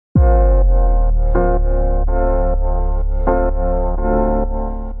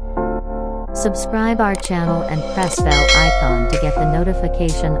Subscribe our channel and press bell icon to get the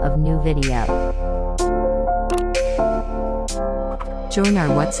notification of new video. Join our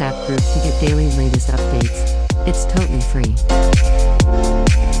WhatsApp group to get daily latest updates. It's totally free.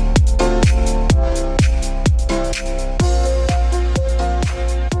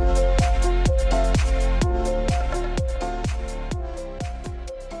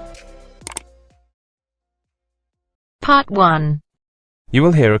 Part 1. You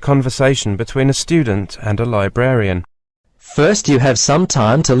will hear a conversation between a student and a librarian. First, you have some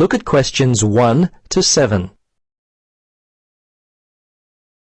time to look at questions 1 to 7.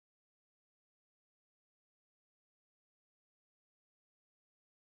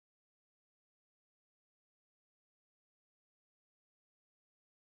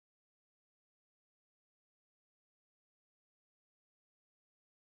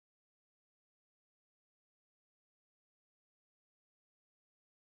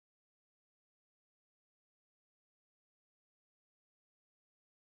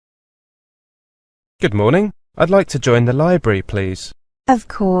 Good morning. I'd like to join the library, please. Of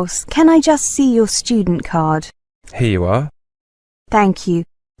course. Can I just see your student card? Here you are. Thank you.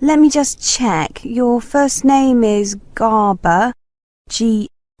 Let me just check. Your first name is Garba,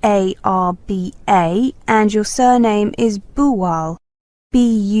 G-A-R-B-A, and your surname is Buwal,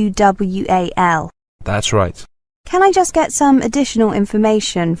 B-U-W-A-L. That's right. Can I just get some additional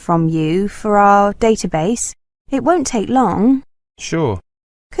information from you for our database? It won't take long. Sure.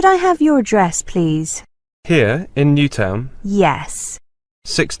 Could I have your address, please? Here, in Newtown, Yes.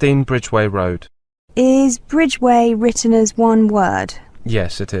 16 Bridgeway Road. Is Bridgeway written as one word?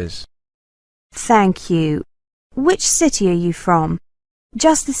 Yes, it is. Thank you. Which city are you from?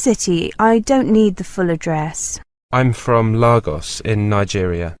 Just the city. I don't need the full address. I'm from Lagos in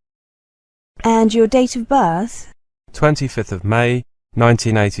Nigeria. And your date of birth? 25th of May,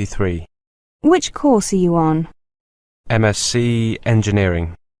 1983. Which course are you on? MSc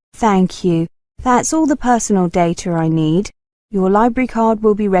Engineering. Thank you. That's all the personal data I need. Your library card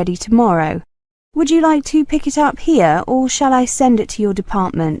will be ready tomorrow. Would you like to pick it up here, or shall I send it to your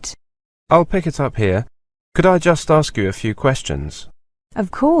department? I'll pick it up here. Could I just ask you a few questions? Of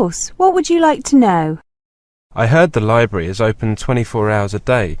course. What would you like to know? I heard the library is open 24 hours a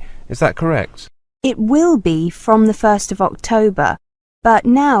day. Is that correct? It will be from the 1st of October, but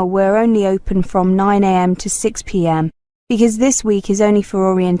now we're only open from 9 a.m. to 6 p.m. because this week is only for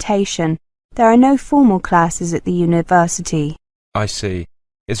orientation. There are no formal classes at the university. I see.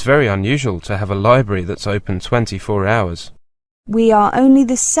 It's very unusual to have a library that's open 24 hours. We are only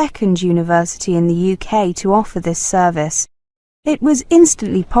the second university in the UK to offer this service. It was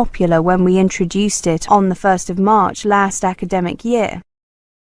instantly popular when we introduced it on the 1st of March last academic year.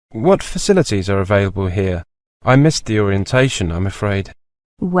 What facilities are available here? I missed the orientation, I'm afraid.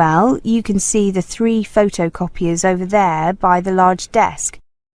 Well, you can see the 3 photocopiers over there by the large desk.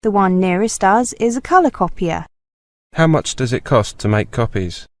 The one nearest us is a colour copier. How much does it cost to make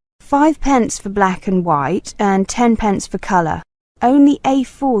copies? 5 pence for black and white and 10 pence for colour. Only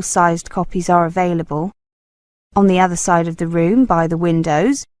A4 sized copies are available. On the other side of the room, by the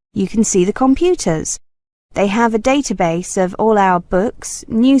windows, you can see the computers. They have a database of all our books,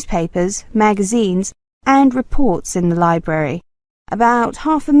 newspapers, magazines, and reports in the library. About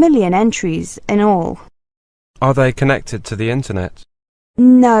 500,000 entries in all. Are they connected to the internet?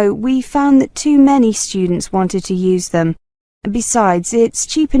 No, we found that too many students wanted to use them. Besides, it's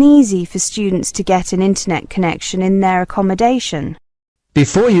cheap and easy for students to get an internet connection in their accommodation.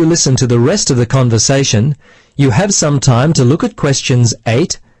 Before you listen to the rest of the conversation, you have some time to look at questions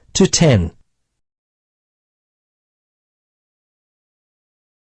 8 to 10.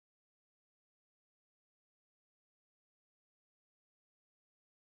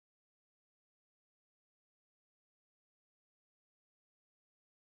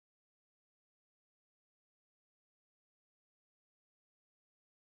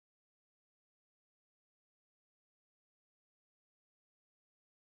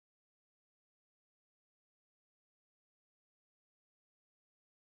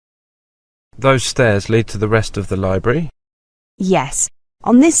 Those stairs lead to the rest of the library? Yes.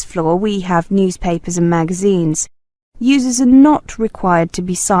 On this floor we have newspapers and magazines. Users are not required to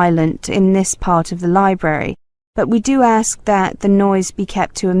be silent in this part of the library, but we do ask that the noise be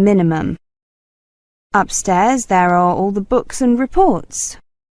kept to a minimum. Upstairs there are all the books and reports.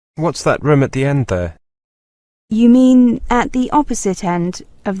 What's that room at the end there? You mean at the opposite end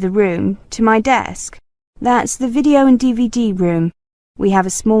of the room to my desk? That's the video and DVD room. We have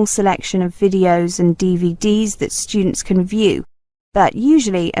a small selection of videos and DVDs that students can view, but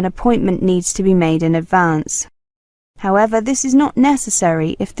usually an appointment needs to be made in advance. However, this is not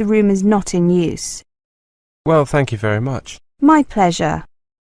necessary if the room is not in use. Well, thank you very much. My pleasure.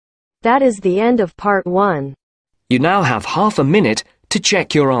 That is the end of part 1. You now have half a minute to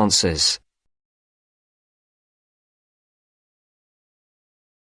check your answers.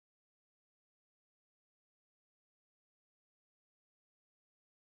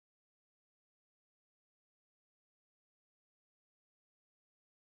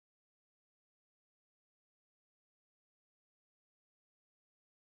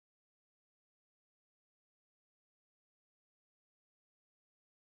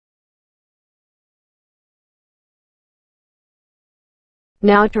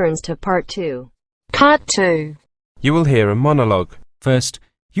 Now turns to part 2. Part 2. You will hear a monologue. First,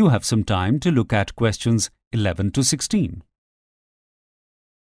 you have some time to look at questions 11 to 16.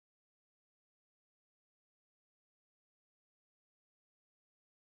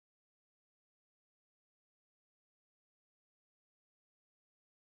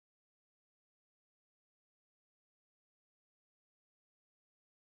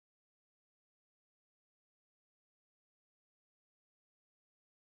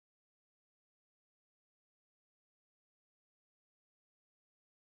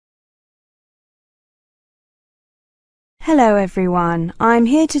 Hello everyone, I'm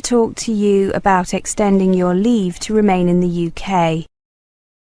here to talk to you about extending your leave to remain in the UK.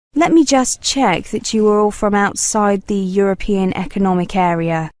 Let me just check that you are all from outside the European Economic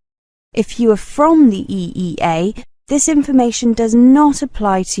Area. If you are from the EEA, this information does not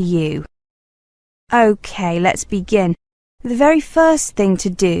apply to you. Okay, let's begin. The very first thing to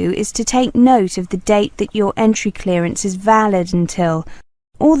do is to take note of the date that your entry clearance is valid until,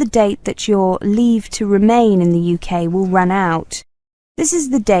 or the date that your leave to remain in the UK will run out. This is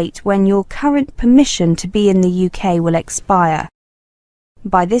the date when your current permission to be in the UK will expire.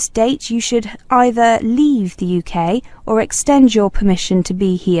 By this date, you should either leave the UK or extend your permission to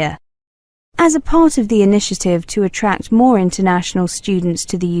be here. As a part of the initiative to attract more international students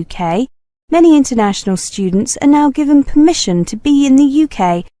to the UK, many international students are now given permission to be in the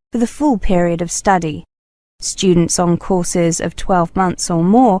UK for the full period of study. Students on courses of 12 months or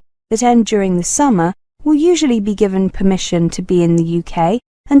more that end during the summer will usually be given permission to be in the UK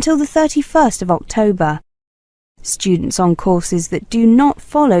until the 31st of October. Students on courses that do not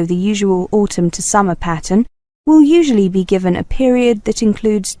follow the usual autumn to summer pattern will usually be given a period that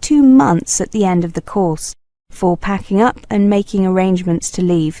includes 2 months at the end of the course for packing up and making arrangements to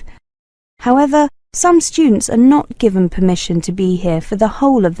leave. However, some students are not given permission to be here for the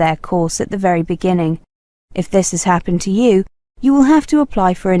whole of their course at the very beginning. If this has happened to you, you will have to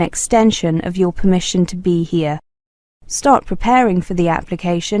apply for an extension of your permission to be here. Start preparing for the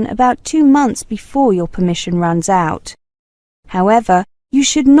application about 2 months before your permission runs out. However, you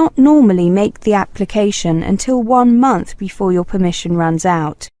should not normally make the application until 1 month before your permission runs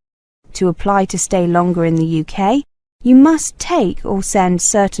out. To apply to stay longer in the UK, you must take or send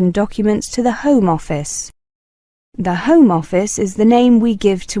certain documents to the Home Office. The Home Office is the name we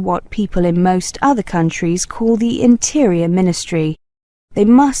give to what people in most other countries call the Interior Ministry. They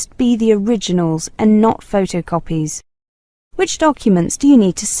must be the originals and not photocopies. Which documents do you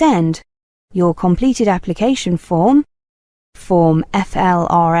need to send? Your completed application form, Form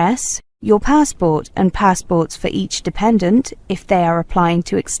FLRS, your passport and passports for each dependent if they are applying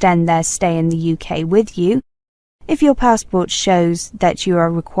to extend their stay in the UK with you. If your passport shows that you are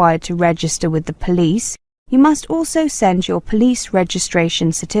required to register with the police, you must also send your police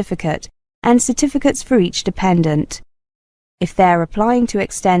registration certificate and certificates for each dependent, if they are applying to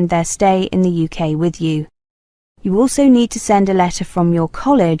extend their stay in the UK with you. You also need to send a letter from your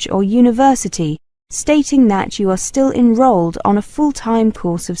college or university stating that you are still enrolled on a full-time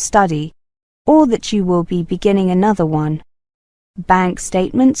course of study, or that you will be beginning another one. Bank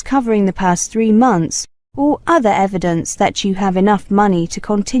statements covering the past 3 months, or other evidence that you have enough money to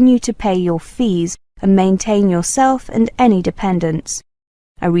continue to pay your fees and maintain yourself and any dependents.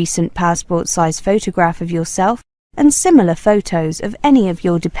 A recent passport-size photograph of yourself and similar photos of any of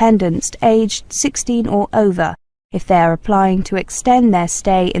your dependents aged 16 or over if they are applying to extend their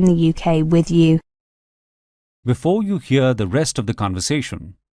stay in the UK with you. Before you hear the rest of the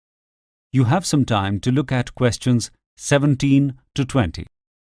conversation, you have some time to look at questions 17 to 20.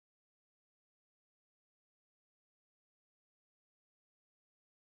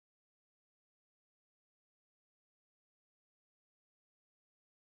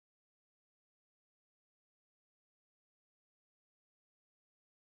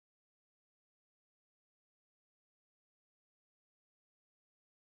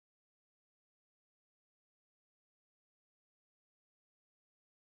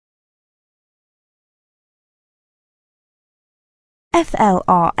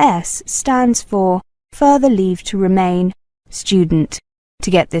 FLRS stands for Further Leave to Remain Student.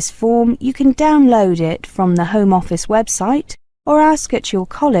 To get this form, you can download it from the Home Office website or ask at your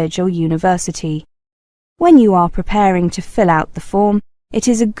college or university. When you are preparing to fill out the form, it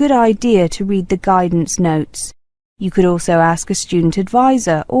is a good idea to read the guidance notes. You could also ask a student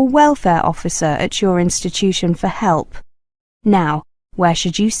advisor or welfare officer at your institution for help. Now, where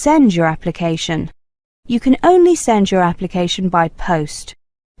should you send your application? You can only send your application by post.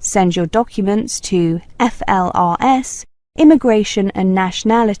 Send your documents to FLRS, Immigration and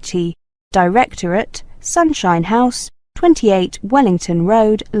Nationality Directorate, Sunshine House, 28 Wellington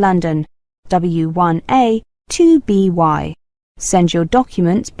Road, London, W1A 2BY. Send your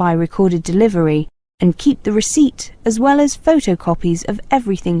documents by recorded delivery and keep the receipt as well as photocopies of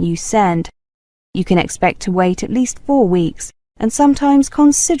everything you send. You can expect to wait at least 4 weeks and sometimes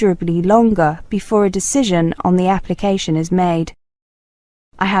considerably longer before a decision on the application is made.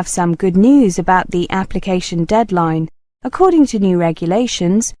 I have some good news about the application deadline. According to new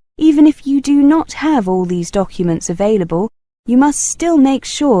regulations, even if you do not have all these documents available, you must still make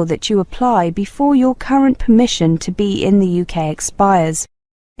sure that you apply before your current permission to be in the UK expires.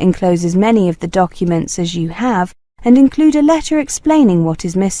 Enclose as many of the documents as you have and include a letter explaining what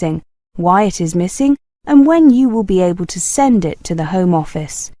is missing, why it is missing, and when you will be able to send it to the Home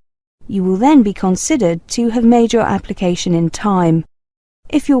Office. You will then be considered to have made your application in time.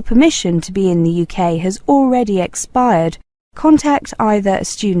 If your permission to be in the UK has already expired, contact either a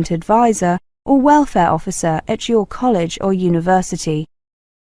student advisor or welfare officer at your college or university,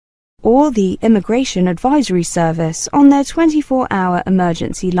 or the Immigration Advisory Service on their 24-hour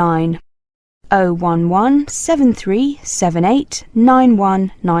emergency line 011 7378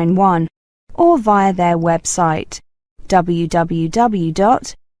 9191, or via their website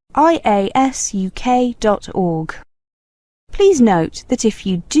www.iasuk.org. Please note that if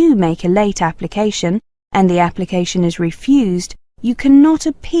you do make a late application and the application is refused, you cannot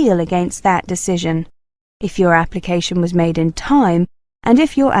appeal against that decision. If your application was made in time, and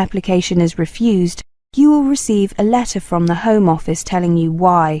if your application is refused, you will receive a letter from the Home Office telling you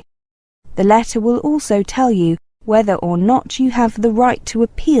why. The letter will also tell you whether or not you have the right to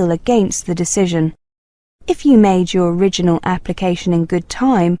appeal against the decision. If you made your original application in good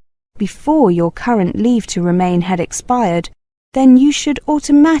time, before your current leave to remain had expired, then you should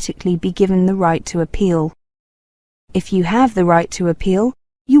automatically be given the right to appeal. If you have the right to appeal,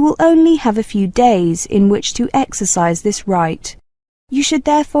 you will only have a few days in which to exercise this right. You should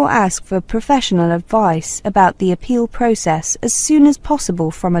therefore ask for professional advice about the appeal process as soon as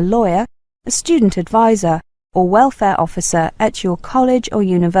possible from a lawyer, a student advisor, or welfare officer at your college or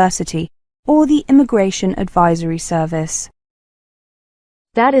university, or the Immigration Advisory Service.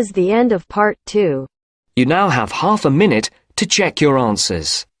 That is the end of part 2. You now have half a minute to check your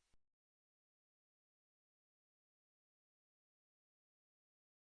answers.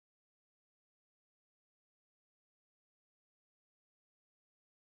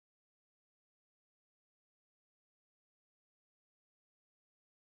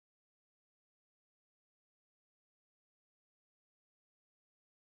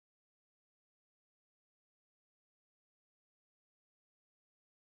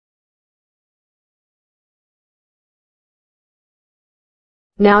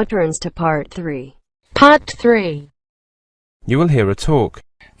 Now turns to part 3. Part 3. You will hear a talk.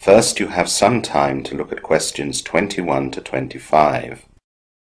 First, you have some time to look at questions 21 to 25.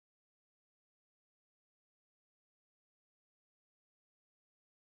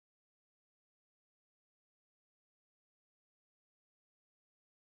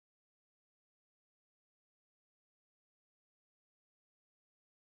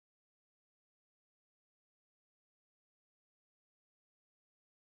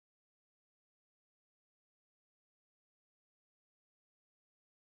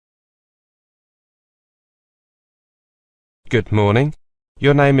 Good morning.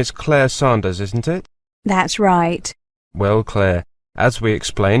 Your name is Claire Sanders, isn't it? That's right. Well, Claire, as we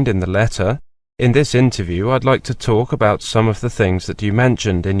explained in the letter, in this interview I'd like to talk about some of the things that you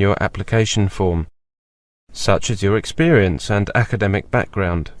mentioned in your application form, such as your experience and academic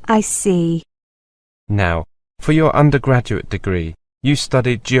background. I see. Now, for your undergraduate degree, you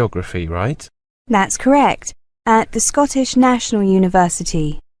studied geography, right? That's correct. At the Scottish National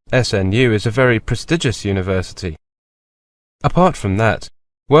University. SNU is a very prestigious university. Apart from that,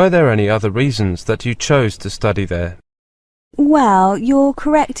 were there any other reasons that you chose to study there? Well, you're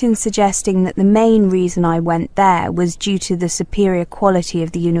correct in suggesting that the main reason I went there was due to the superior quality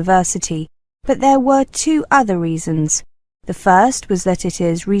of the university, but there were 2 other reasons. The first was that it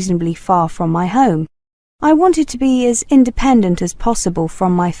is reasonably far from my home. I wanted to be as independent as possible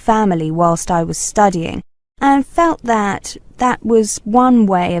from my family whilst I was studying, and felt that that was one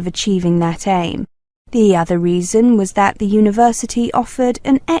way of achieving that aim. The other reason was that the university offered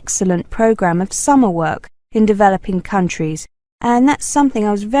an excellent program of summer work in developing countries, and that's something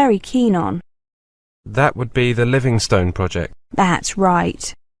I was very keen on. That would be the Livingstone project. That's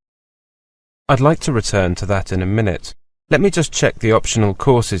right. I'd like to return to that in a minute. Let me just check the optional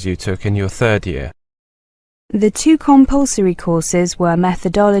courses you took in your third year. The two compulsory courses were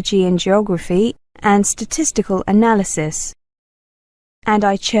methodology in geography and statistical analysis. And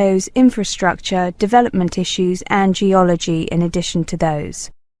I chose infrastructure, development issues and geology in addition to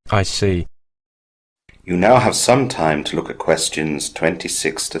those. I see. You now have some time to look at questions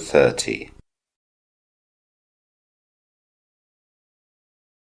 26 to 30.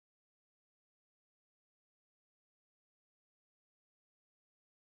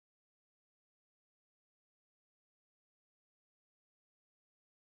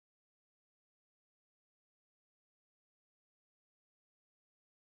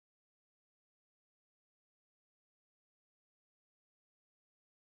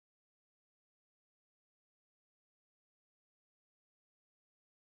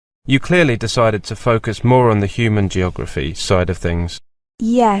 You clearly decided to focus more on the human geography side of things.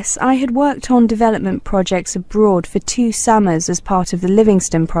 Yes, I had worked on development projects abroad for 2 summers as part of the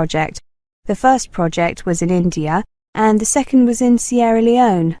Livingstone project. The first project was in India, and the second was in Sierra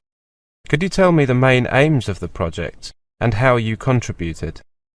Leone. Could you tell me the main aims of the project and how you contributed?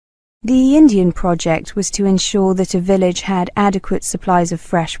 The Indian project was to ensure that a village had adequate supplies of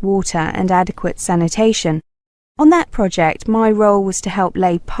fresh water and adequate sanitation. On that project, my role was to help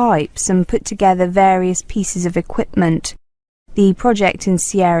lay pipes and put together various pieces of equipment. The project in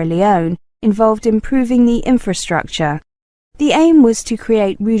Sierra Leone involved improving the infrastructure. The aim was to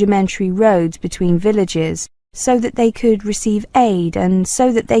create rudimentary roads between villages so that they could receive aid and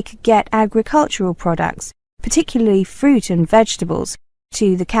so that they could get agricultural products, particularly fruit and vegetables,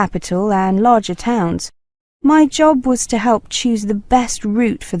 to the capital and larger towns. My job was to help choose the best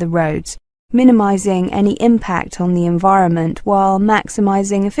route for the roads, minimizing any impact on the environment while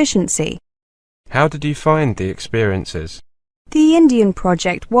maximizing efficiency. How did you find the experiences? The Indian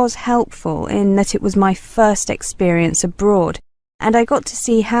project was helpful in that it was my first experience abroad, and I got to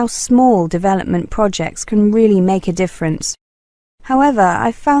see how small development projects can really make a difference. However,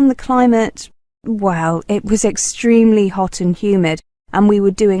 I found the climate, well, it was extremely hot and humid, and we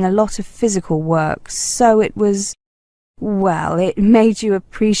were doing a lot of physical work, so it was, well, it made you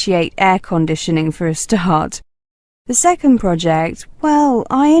appreciate air conditioning for a start. The second project, well,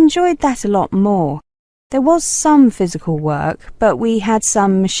 I enjoyed that a lot more. There was some physical work, but we had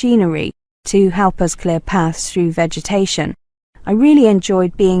some machinery to help us clear paths through vegetation. I really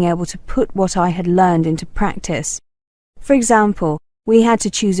enjoyed being able to put what I had learned into practice. For example, we had to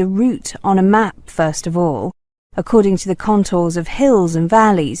choose a route on a map first of all, according to the contours of hills and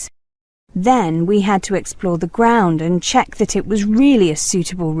valleys. Then we had to explore the ground and check that it was really a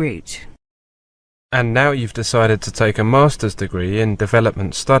suitable route. And now you've decided to take a master's degree in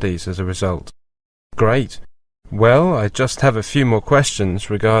development studies as a result. Great. Well, I just have a few more questions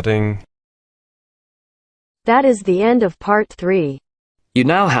regarding... That is the end of part 3. You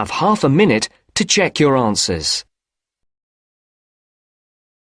now have half a minute to check your answers.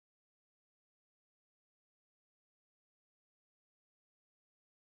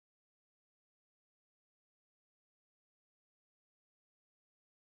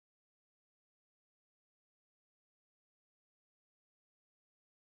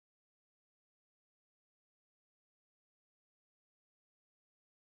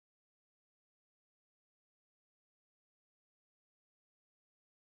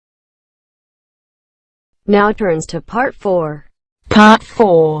 Now turns to part 4. Part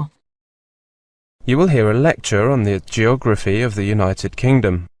 4. You will hear a lecture on the geography of the United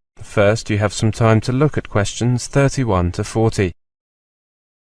Kingdom. First, you have some time to look at questions 31 to 40.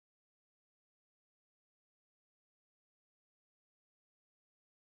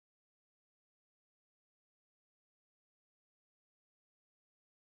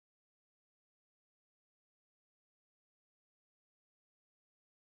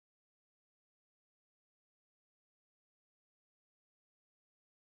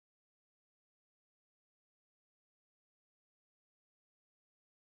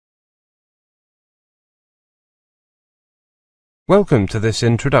 Welcome to this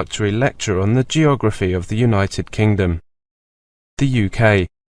introductory lecture on the geography of the United Kingdom. The UK,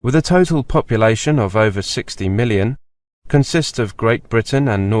 with a total population of over 60 million, consists of Great Britain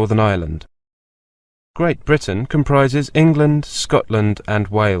and Northern Ireland. Great Britain comprises England, Scotland and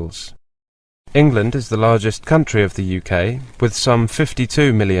Wales. England is the largest country of the UK, with some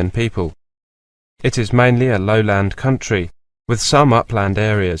 52 million people. It is mainly a lowland country, with some upland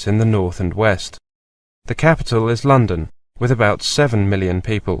areas in the north and west. The capital is London, with about 7 million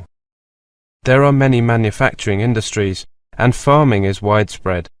people. There are many manufacturing industries, and farming is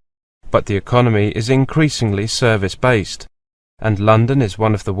widespread, but the economy is increasingly service-based, and London is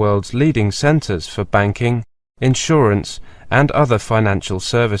one of the world's leading centres for banking, insurance, and other financial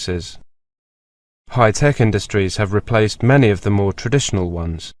services. High-tech industries have replaced many of the more traditional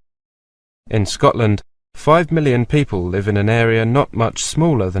ones. In Scotland, 5 million people live in an area not much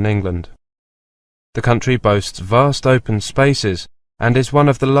smaller than England. The country boasts vast open spaces and is one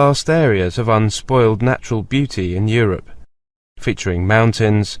of the last areas of unspoiled natural beauty in Europe, featuring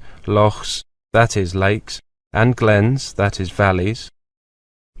mountains, lochs, that is lakes, and glens, that is valleys.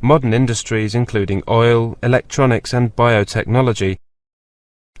 Modern industries including oil, electronics and biotechnology,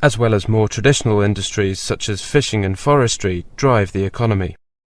 as well as more traditional industries such as fishing and forestry, drive the economy.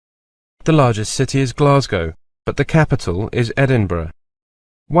 The largest city is Glasgow, but the capital is Edinburgh.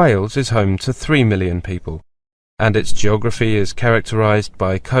 Wales is home to 3 million people, and its geography is characterised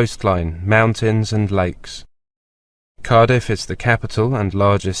by coastline, mountains and lakes. Cardiff is the capital and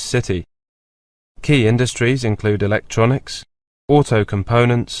largest city. Key industries include electronics, auto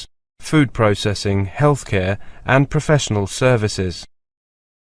components, food processing, healthcare and professional services.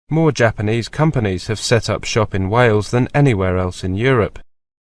 More Japanese companies have set up shop in Wales than anywhere else in Europe.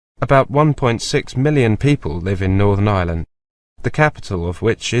 About 1.6 million people live in Northern Ireland, the capital of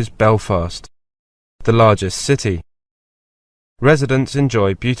which is Belfast, the largest city. Residents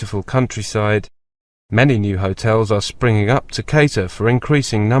enjoy beautiful countryside. Many new hotels are springing up to cater for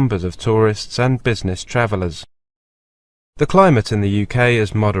increasing numbers of tourists and business travellers. The climate in the UK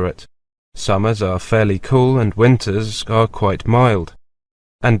is moderate. Summers are fairly cool and winters are quite mild.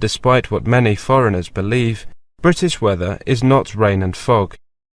 And despite what many foreigners believe, British weather is not rain and fog.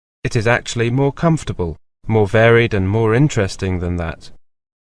 It is actually more comfortable, more varied and more interesting than that.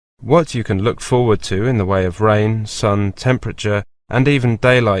 What you can look forward to in the way of rain, sun, temperature, and even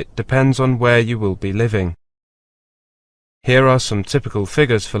daylight depends on where you will be living. Here are some typical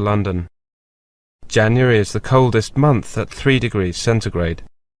figures for London. January is the coldest month at 3 degrees centigrade,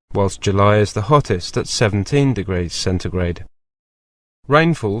 whilst July is the hottest at 17 degrees centigrade.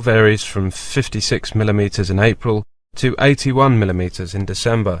 Rainfall varies from 56 millimetres in April to 81 millimetres in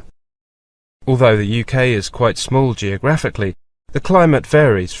December. Although the UK is quite small geographically, the climate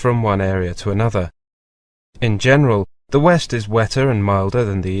varies from one area to another. In general, the west is wetter and milder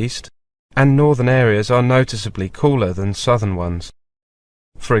than the east, and northern areas are noticeably cooler than southern ones.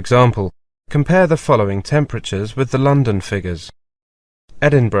 For example, compare the following temperatures with the London figures.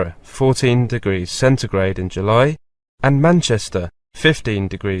 Edinburgh, 14 degrees centigrade in July, and Manchester, 15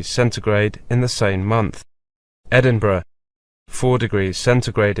 degrees centigrade in the same month. Edinburgh, 4 degrees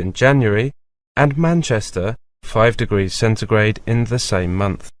centigrade in January, and Manchester, 5 degrees centigrade in the same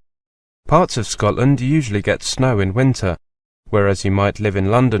month. Parts of Scotland usually get snow in winter, whereas you might live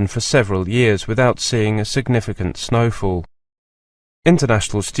in London for several years without seeing a significant snowfall.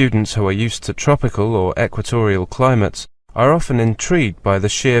 International students who are used to tropical or equatorial climates are often intrigued by the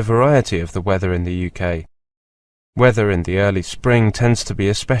sheer variety of the weather in the UK. Weather in the early spring tends to be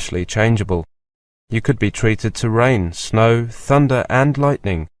especially changeable. You could be treated to rain, snow, thunder and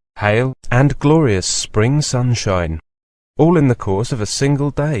lightning, hail and glorious spring sunshine, all in the course of a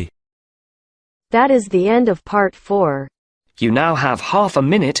single day. That is the end of part 4. You now have half a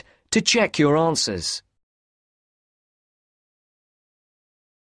minute to check your answers.